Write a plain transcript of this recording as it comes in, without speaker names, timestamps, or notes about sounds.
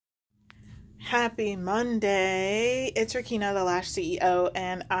Happy Monday. It's Rakina, the Lash CEO,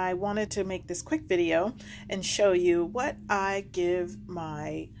 and I wanted to make this quick video and show you what I give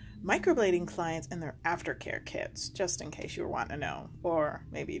my microblading clients in their aftercare kits, just in case you were wanting to know, or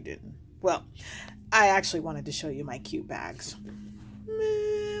maybe you didn't. Well, I actually wanted to show you my cute bags.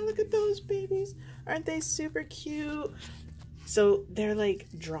 Man, look at those babies. Aren't they super cute? So they're like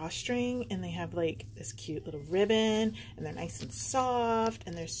drawstring, and they have like this cute little ribbon, and they're nice and soft,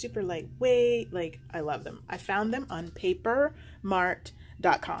 and they're super lightweight. Like, I love them. I found them on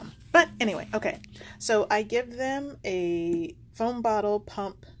papermart.com. But anyway, okay. So I give them a foam bottle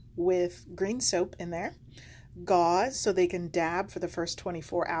pump with green soap in there, gauze so they can dab for the first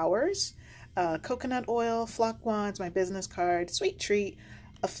 24 hours, coconut oil, flock wands, my business card, sweet treat,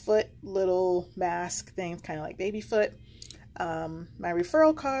 a foot little mask thing, kind of like baby foot, my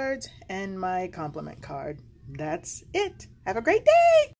referral cards, and my compliment card. That's it. Have a great day.